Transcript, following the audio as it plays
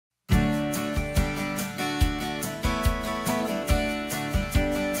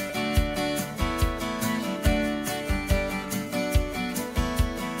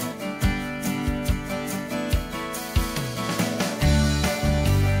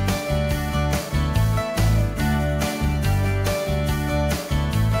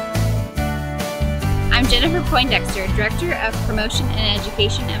Jennifer Poindexter, Director of Promotion and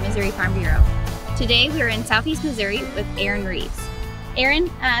Education at Missouri Farm Bureau. Today we are in Southeast Missouri with Aaron Reeves. Aaron,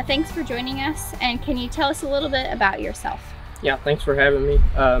 thanks for joining us, and can you tell us a little bit about yourself? Yeah, thanks for having me.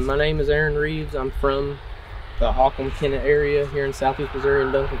 My name is Aaron Reeves. I'm from the Holcomb area here in Southeast Missouri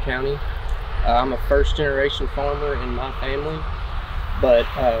in Duncan County. I'm a first-generation farmer in my family, but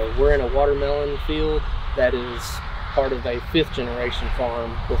we're in a watermelon field that is part of a fifth-generation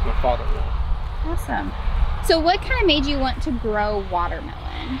farm with my father-in-law. Awesome. So what kind of made you want to grow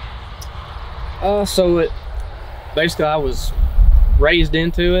watermelon? Basically I was raised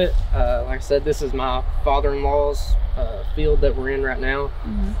into it. Like I said, this is my father-in-law's field that we're in right now.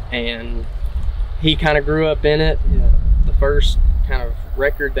 And he kind of grew up in it. The first kind of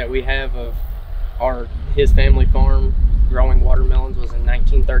record that we have of his family farm growing watermelons was in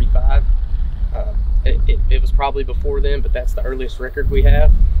 1935. It was probably before then, but that's the earliest record we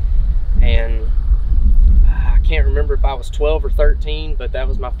have. And I can't remember if I was 12 or 13, but that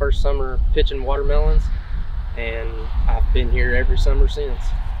was my first summer pitching watermelons, and I've been here every summer since.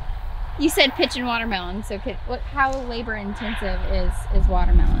 You said pitching watermelons, so how labor intensive is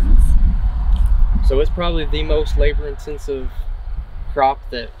watermelons? So it's probably the most labor intensive crop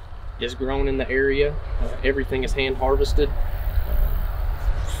that is grown in the area. Everything is hand harvested,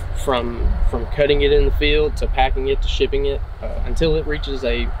 from cutting it in the field to packing it to shipping it until it reaches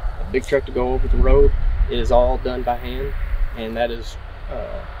a big truck to go over the road. It is all done by hand, and that is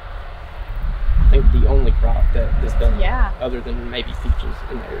I think the only crop that is done, other than maybe peaches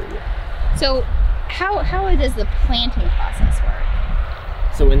in the area. So how does the planting process work?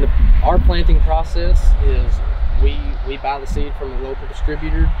 So our planting process is we buy the seed from a local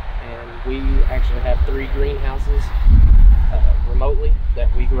distributor, and we actually have 3 greenhouses remotely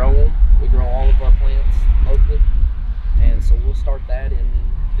that we grow them. We grow all of our plants locally, and so we'll start that in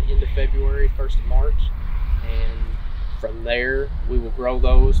the end of February, 1st of March, and from there we will grow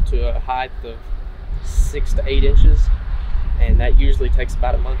those to a height of 6 to 8 inches, and that usually takes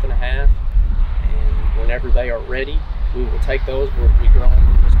about a month and a half. And whenever they are ready, we will take those. We grow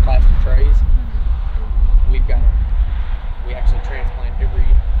them in those plastic trays, and we actually transplant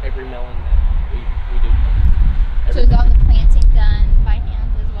every melon that we do. So is all the planting done by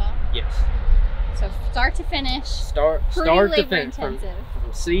hand as well? Yes. So start to finish. Start to finish, from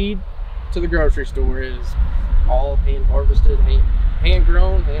seed to the grocery store, is all hand harvested, hand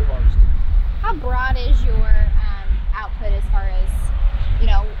grown, hand harvested. How broad is your output as far as,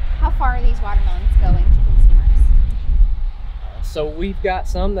 how far are these watermelons going to consumers? So we've got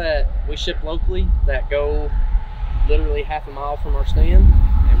some that we ship locally that go literally half a mile from our stand,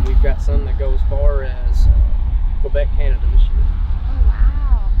 and we've got some that go as far as Quebec, Canada this year. Oh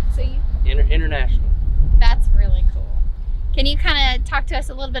wow! So international. That's really cool. Can you kind of talk to us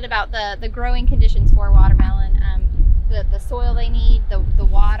a little bit about the growing conditions for watermelon? The soil they need, the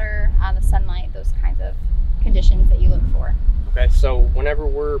water, the sunlight, those kinds of conditions that you look for. Okay, so whenever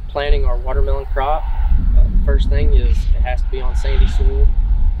we're planting our watermelon crop, first thing is it has to be on sandy soil.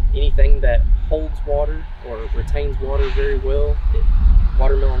 Anything that holds water or retains water very well,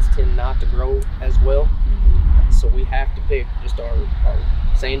 watermelons tend not to grow as well. So we have to pick just our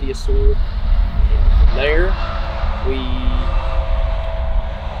sandiest soil, and from there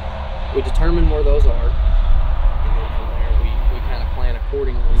we determine where those are, and then from there we kind of plan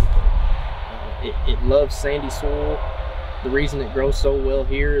accordingly. It loves sandy soil. The reason it grows so well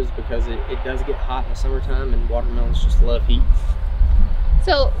here is because it does get hot in the summertime, and watermelons just love heat.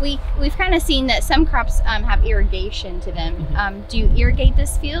 So we've kind of seen that some crops have irrigation to them. Do you irrigate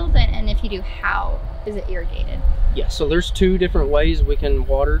this field, and if you do, how is it irrigated? Yeah, so there's 2 different ways we can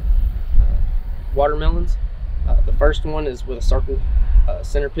water watermelons. The first one is with a circle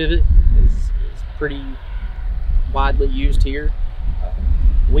center pivot. is pretty widely used here.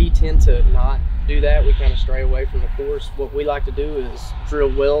 We tend to not do that. We kind of stray away from the course. What we like to do is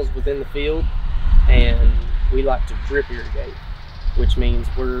drill wells within the field, and we like to drip irrigate, which means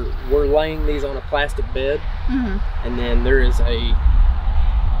we're laying these on a plastic bed, and then there is a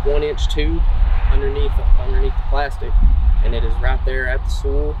 1-inch tube underneath the plastic, and it is right there at the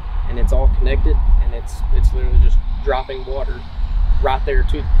soil, and it's all connected, and it's literally just dropping water right there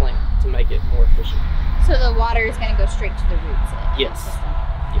to the plant to make it more efficient. So the water is going to go straight to the roots? Yes.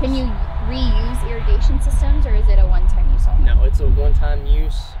 Can you reuse irrigation systems, or is it a one-time use only? No, it's a one-time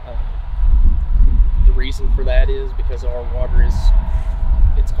use. The reason for that is because our water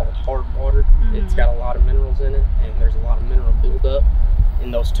it's called hard water. It's got a lot of minerals in it, and there's a lot of mineral buildup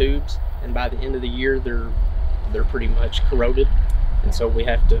in those tubes, and by the end of the year they're pretty much corroded, and so we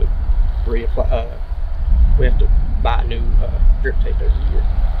have to reapply. We have to buy new drip tape every year.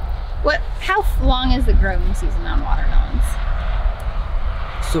 How long is the growing season on watermelons?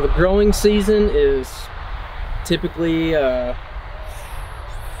 So the growing season is typically 4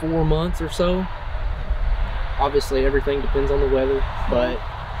 months or so. Obviously everything depends on the weather, but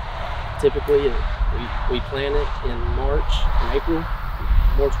typically we plant it in March and April,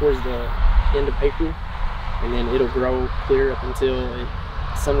 more towards the end of April, and then it'll grow clear up until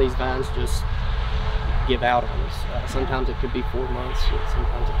some of these vines just give out on us. Sometimes it could be 4 months,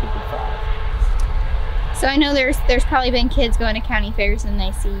 sometimes it could be 5. So I know there's probably been kids going to county fairs and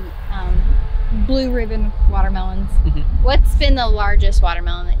they see blue ribbon watermelons. What's been the largest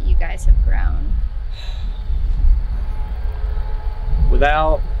watermelon that you guys have grown?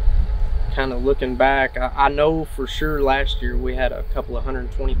 Without kind of looking back, I know for sure last year we had a couple of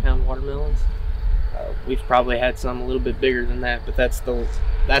 120-pound watermelons. We've probably had some a little bit bigger than that, but that's the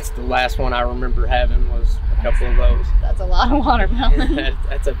last one I remember having, was a couple of those. That's a lot of watermelon.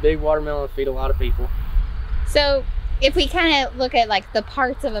 That's a big watermelon to feed a lot of people. So if we kind of look at like the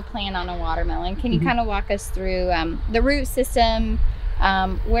parts of a plant on a watermelon, can you kind of walk us through the root system,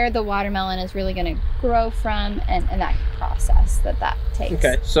 where the watermelon is really going to grow from, and that process that takes?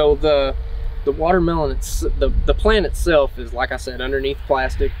 Okay, so the watermelon, the plant itself is, like I said, underneath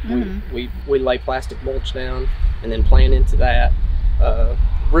plastic. We lay plastic mulch down and then plant into that.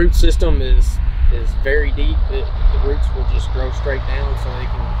 Root system is very deep. The roots will just grow straight down so they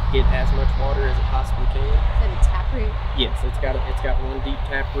can get as much water as it possibly can. Is it a taproot? Yes, it's got one deep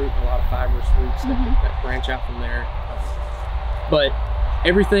taproot and a lot of fibrous roots that branch out from there. But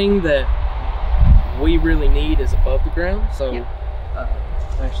everything that we really need is above the ground. So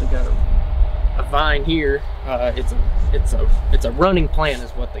I've actually got a vine here. It's a running plant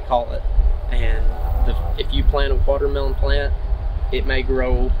is what they call it. And if you plant a watermelon plant, it may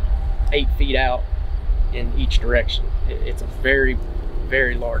grow 8 feet out in each direction. It's a very,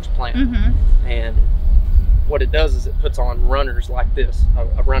 very large plant. And what it does is it puts on runners like this,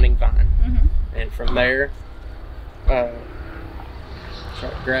 a running vine. And from there, try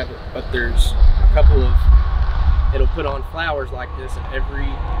to grab it, but there's a couple of, it'll put on flowers like this at every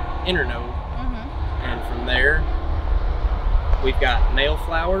internode. And from there, we've got male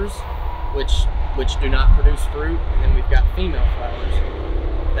flowers, which do not produce fruit, and then we've got female flowers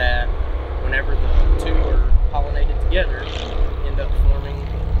that, whenever the two are pollinated together, end up forming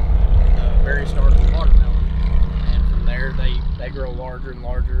the very start of the watermelon. And from there, they grow larger and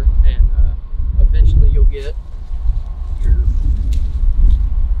larger, and eventually you'll get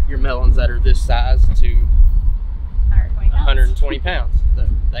your melons that are this size to 120 pounds.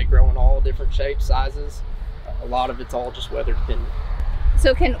 They grow in all different shapes, sizes. A lot of it's all just weather dependent.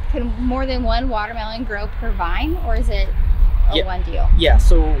 So can more than one watermelon grow per vine, or is it a one deal? Yeah,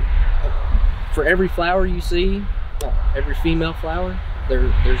 so for every flower you see, every female flower,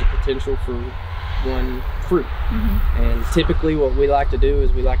 there's a potential for one fruit. And typically what we like to do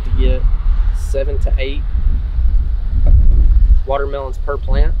is we like to get 7 to 8 watermelons per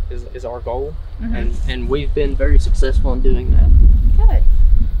plant is our goal. And we've been very successful in doing that. Good.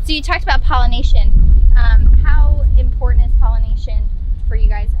 So you talked about pollination. How important is pollination for you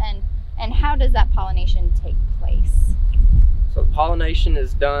guys, and how does that pollination take place? So the pollination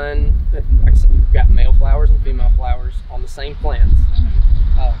is done, like I said, we've got male flowers and female flowers on the same plants.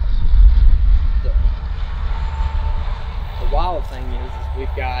 The wild thing is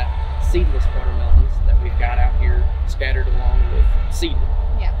we've got seedless watermelons that we've got out here scattered along with seeded.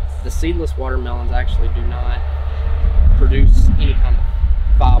 The seedless watermelons actually do not produce any kind of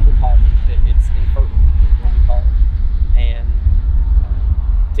viable pollen. It's infertile, what we call it. And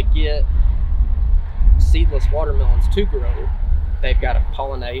to get seedless watermelons to grow, they've got to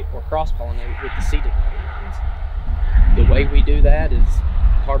pollinate or cross-pollinate with the seeded watermelons. The way we do that is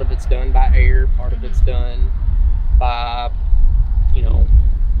part of it's done by air, part of it's done by,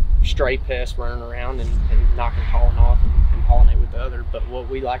 stray pests running around and knocking pollen off and pollinate with the other. But what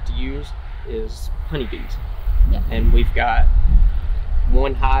we like to use is honeybees. And we've got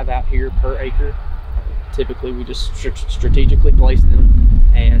one hive out here per acre. Typically we just strategically place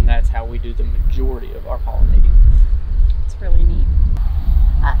them, and that's how we do the majority of our pollinating. It's really neat.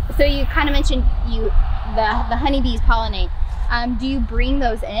 So you kind of mentioned the honeybees pollinate. Do you bring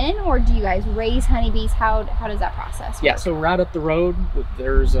those in, or do you guys raise honeybees? How does that process work? Yeah, so right up the road,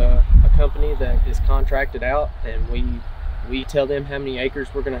 there's a company that is contracted out, and we tell them how many acres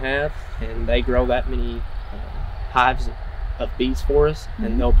we're going to have, and they grow that many hives of bees for us,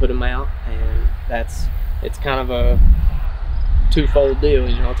 and they'll put them out, and it's kind of a twofold deal.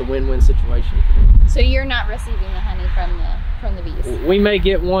 It's a win-win situation. So you're not receiving the honey from the bees? We may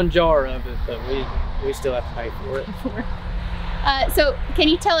get one jar of it, but we still have to pay for it. So can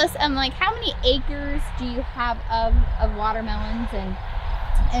you tell us, like, how many acres do you have of watermelons,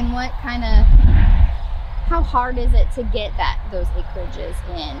 and what kind of, how hard is it to get those acreages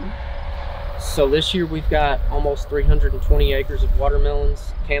in? So this year we've got almost 320 acres of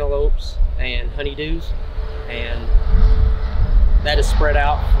watermelons, cantaloupes, and honeydews, and that is spread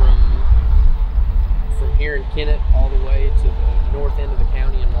out from here in Kennett all the way to the north end of the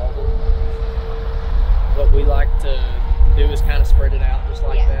county in Malvern. What we like to do is kind of spread it out just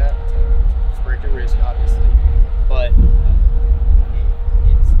like that, to spread your risk, obviously. But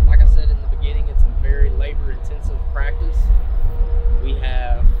it's, like I said in the beginning, it's a very labor-intensive practice. We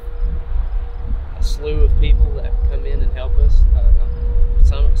have a slew of people that come in and help us.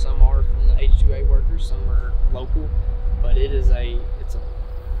 Some are from the H2A workers, some are local, but it's a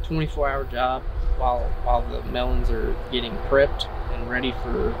 24-hour job while the melons are getting prepped and ready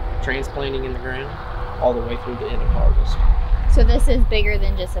for transplanting in the ground, all the way through the end of harvest. So this is bigger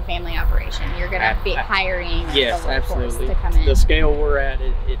than just a family operation. You're going to be hiring yes, a workforce absolutely. to come in. The scale we're at,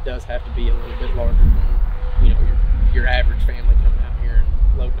 it does have to be a little bit larger than your average family coming out here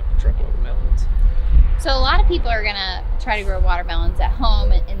and loading up a truckload of melons. So a lot of people are going to try to grow watermelons at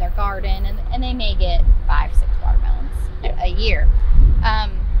home in their garden, and they may get 5-6 watermelons a year.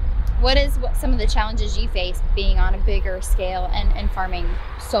 What some of the challenges you face being on a bigger scale and farming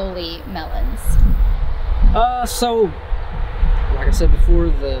solely melons? So like I said before,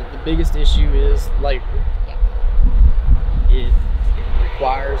 the biggest issue is labor. Yeah. It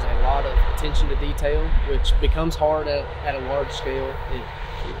requires a lot of attention to detail, which becomes hard at a large scale.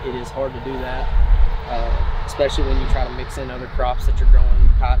 It is hard to do that, especially when you try to mix in other crops that you're growing,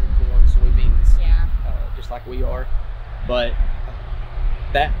 cotton, corn, soybeans, just like we are. But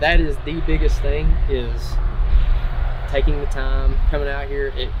that is the biggest thing, is taking the time, coming out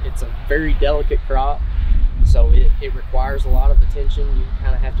here. It's a very delicate crop, so it requires a lot of attention. You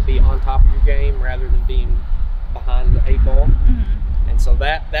kind of have to be on top of your game rather than being behind the 8 ball. Mm-hmm. And so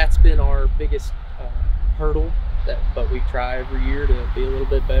that's been our biggest hurdle, but we try every year to be a little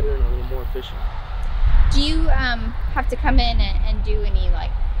bit better and a little more efficient. Do you have to come in and do any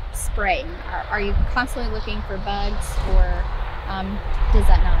like spraying? Are you constantly looking for bugs, or does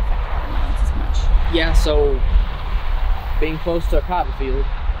that not affect watermelons as much? Yeah, so being close to a cotton field,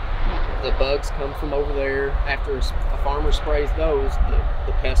 the bugs come from over there. After a farmer sprays those,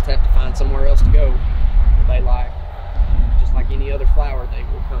 the pests have to find somewhere else to go. They just like any other flower, they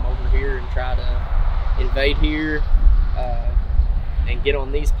will come over here and try to invade here and get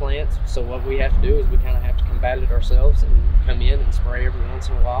on these plants. So what we have to do is we kind of have to combat it ourselves and come in and spray every once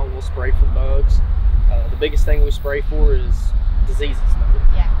in a while. We'll spray for bugs. The biggest thing we spray for is diseases, though.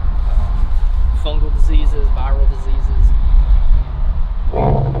 Yeah. Fungal diseases, viral diseases.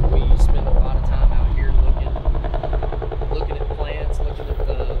 We spend a lot of time out here looking at plants, looking at the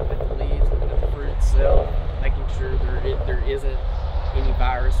leaves, looking at the fruit itself, making sure there isn't any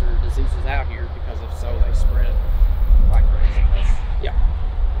virus or diseases out here, because if so, they spread like crazy. Yeah.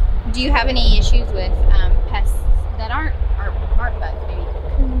 Do you have any issues with pests that aren't bugs, maybe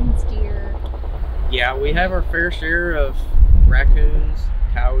coons, deer? Yeah, we have our fair share of raccoons,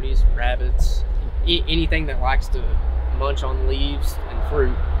 coyotes, rabbits, anything that likes to munch on leaves and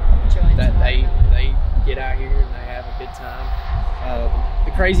fruit. That they get out here and they have a good time.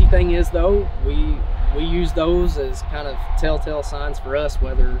 The crazy thing is, though, we use those as kind of telltale signs for us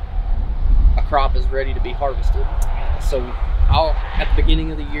whether a crop is ready to be harvested. So at the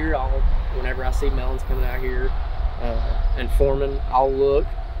beginning of the year, whenever I see melons coming out here and forming, I'll look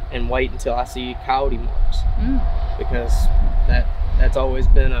and wait until I see coyote marks, because that's always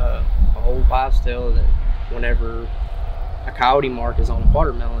been a old wives' tale, that whenever a coyote mark is on a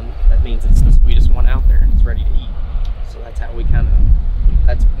watermelon, that means it's the sweetest one out there and it's ready to eat. So that's how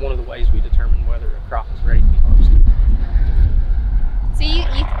that's one of the ways we determine whether a crop is ready to be harvested. So you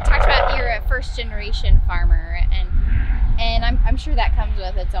talked about you're a first generation farmer, and I'm sure that comes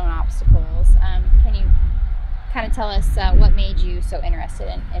with its own obstacles. Can you kind of tell us what made you so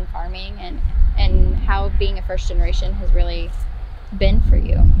interested in farming, and how being a first generation has really been for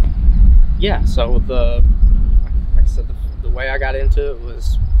you? Yeah, so like I said, the way I got into it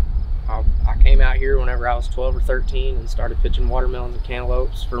was I came out here whenever I was 12 or 13 and started pitching watermelons and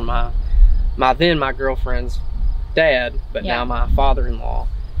cantaloupes for my girlfriend's dad, but now my father-in-law.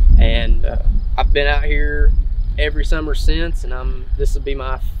 And I've been out here every summer since, and this will be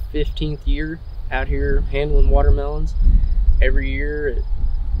my 15th year out here handling watermelons. Every year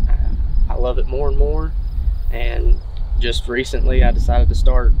I love it more and more, and just recently I decided to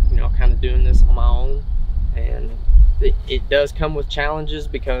start kind of doing this on my own. And it does come with challenges,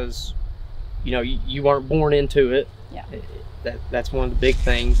 because you know, you weren't born into it. Yeah. That's one of the big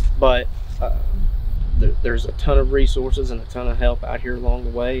things. But there's a ton of resources and a ton of help out here along the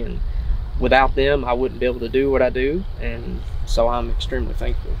way, and without them, I wouldn't be able to do what I do, and so I'm extremely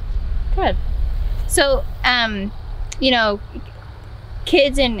thankful. Good. So, you know,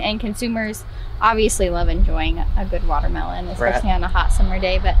 kids and consumers obviously love enjoying a good watermelon, especially on a hot summer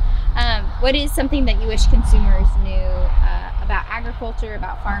day. But what is something that you wish consumers knew about agriculture,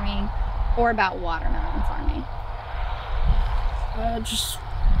 about farming, or about watermelon farming? Just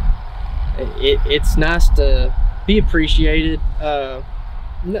it's nice to be appreciated.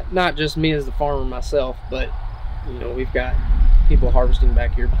 Not just me as the farmer myself, but you know, we've got people harvesting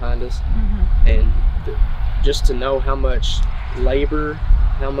back here behind us, and just to know how much labor,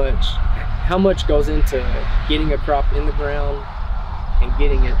 how much goes into getting a crop in the ground and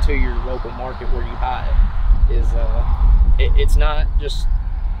getting it to your local market where you buy it is it's not just,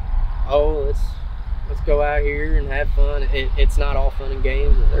 oh, let's go out here and have fun. It's not all fun and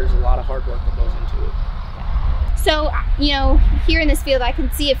games. There's a lot of hard work that goes into it. So, you know, here in this field I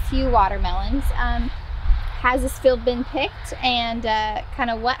can see a few watermelons. Has this field been picked, and kind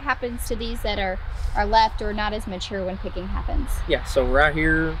of what happens to these that are left or not as mature when picking happens? Yeah, so right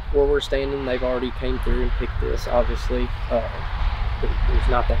here where we're standing, they've already came through and picked this. Obviously, there's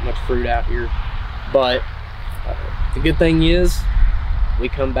not that much fruit out here, but the good thing is we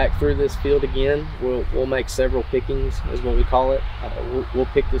come back through this field again. We'll make several pickings, is what we call it. We'll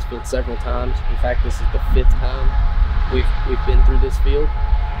pick this field several times. In fact, this is the 5th time we've been through this field.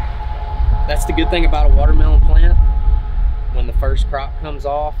 That's the good thing about a watermelon plant. When the first crop comes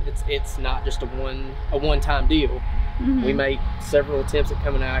off, it's not just a one-time deal. We make several attempts at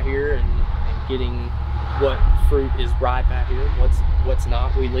coming out here and getting what fruit is ripe out here, what's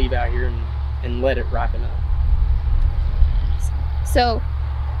not, we leave out here and let it ripen up. So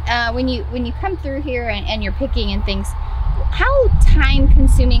when you come through here and you're picking and things, how time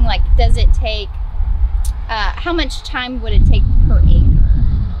consuming, like, does it take, how much time would it take per acre?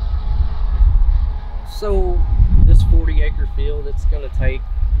 So this 40-acre field, it's going to take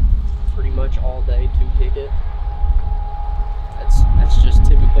pretty much all day to pick it. That's just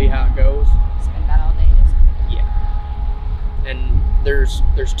typically how it goes. Spend about all day just picking. Yeah. And there's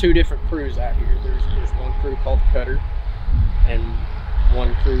 2 different crews out here. There's one crew called the cutter, and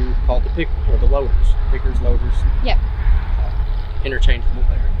one crew called the picker, or the loaders. Pickers, loaders. Yep. Interchangeable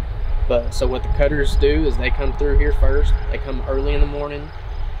there. But so what the cutters do is they come through here first. They come early in the morning.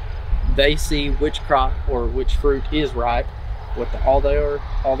 They see which crop or which fruit is ripe. All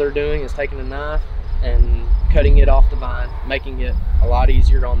they're doing is taking a knife and cutting it off the vine, making it a lot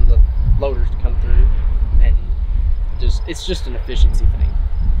easier on the loaders to come through, and it's just an efficiency thing,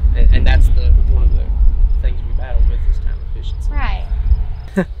 and that's one of the things we battle with is time efficiency. Right.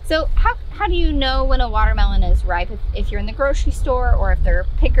 So how do you know when a watermelon is ripe? If you're in the grocery store or if there are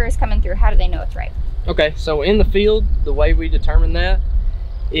pickers coming through, how do they know it's ripe? Okay, so in the field, the way we determine that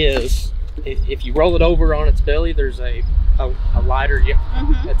is if you roll it over on its belly, there's a lighter,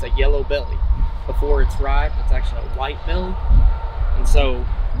 it's a yellow belly. Before it's ripe, it's actually a white belly, and so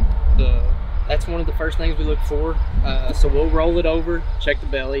that's one of the first things we look for. So we'll roll it over, check the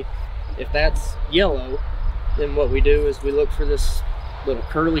belly. If that's yellow, then what we do is we look for this little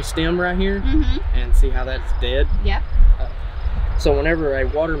curly stem right here and see how that's dead. Yep. So whenever a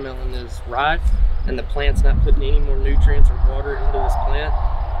watermelon is ripe and the plant's not putting any more nutrients or water into this plant,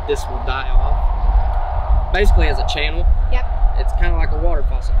 this will die off. Basically as a channel. Yep. It's kind of like a water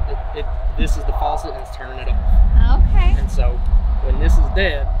faucet. This is the faucet and it's turning it off. Okay. And so when this is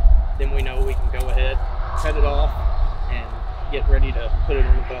dead, then we know we can go ahead, cut it off, and get ready to put it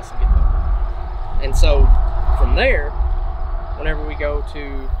on the bus and get loaded. And so from there, whenever we go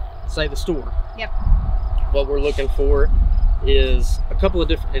to, say, the store, what we're looking for is a couple of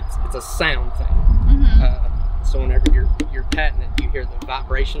different, it's a sound thing. So whenever you're patting it, you hear the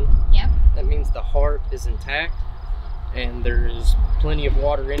vibration. That means the heart is intact and there is plenty of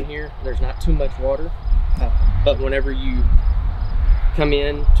water in here. There's not too much water, but whenever you come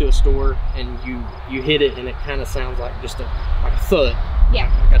in to a store and you hit it and it kind of sounds like just like a thud,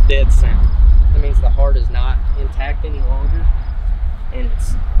 like a dead sound, that means the heart is not intact any longer, and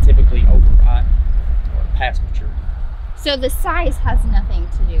it's typically overripe or past maturity. So the size has nothing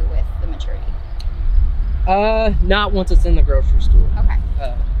to do with the maturity? Not once it's in the grocery store. Okay.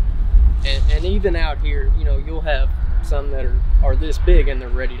 And even out here, you know, you'll have some that are this big and they're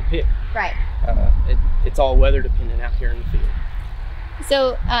ready to pick. Right. It's all weather dependent out here in the field.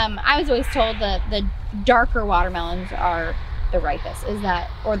 So I was always told that the darker watermelons are the ripest. Is that,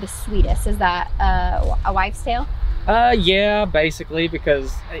 or the sweetest? Is that a wives' tale? Yeah, basically,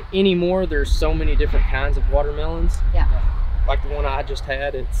 because anymore there's so many different kinds of watermelons. Yeah. Like the one I just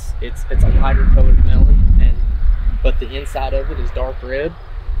had, it's a lighter colored melon, but the inside of it is dark red.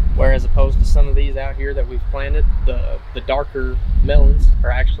 Whereas opposed to some of these out here that we've planted, the darker melons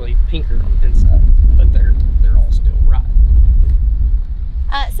are actually pinker on the inside, but they're all still ripe.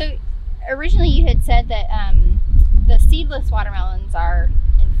 So originally you had said that the seedless watermelons are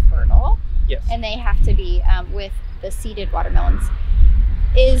infertile. Yes. And they have to be with the seeded watermelons.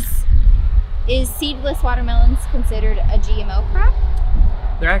 Is seedless watermelons considered a GMO crop?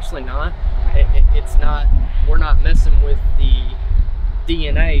 They're actually not. It's not. We're not messing with the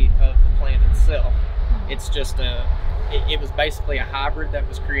DNA of the plant itself. It's just it was basically a hybrid that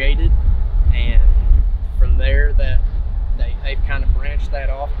was created, and from there they've kind of branched that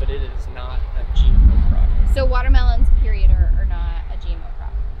off, but it is not a GMO crop. So watermelons, period, are not a GMO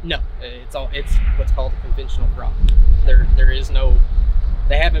crop? No, it's what's called a conventional crop. There is no,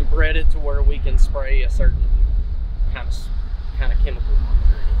 they haven't bred it to where we can spray a certain kind of chemical on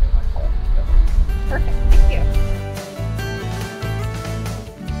it or anything like that. Perfect.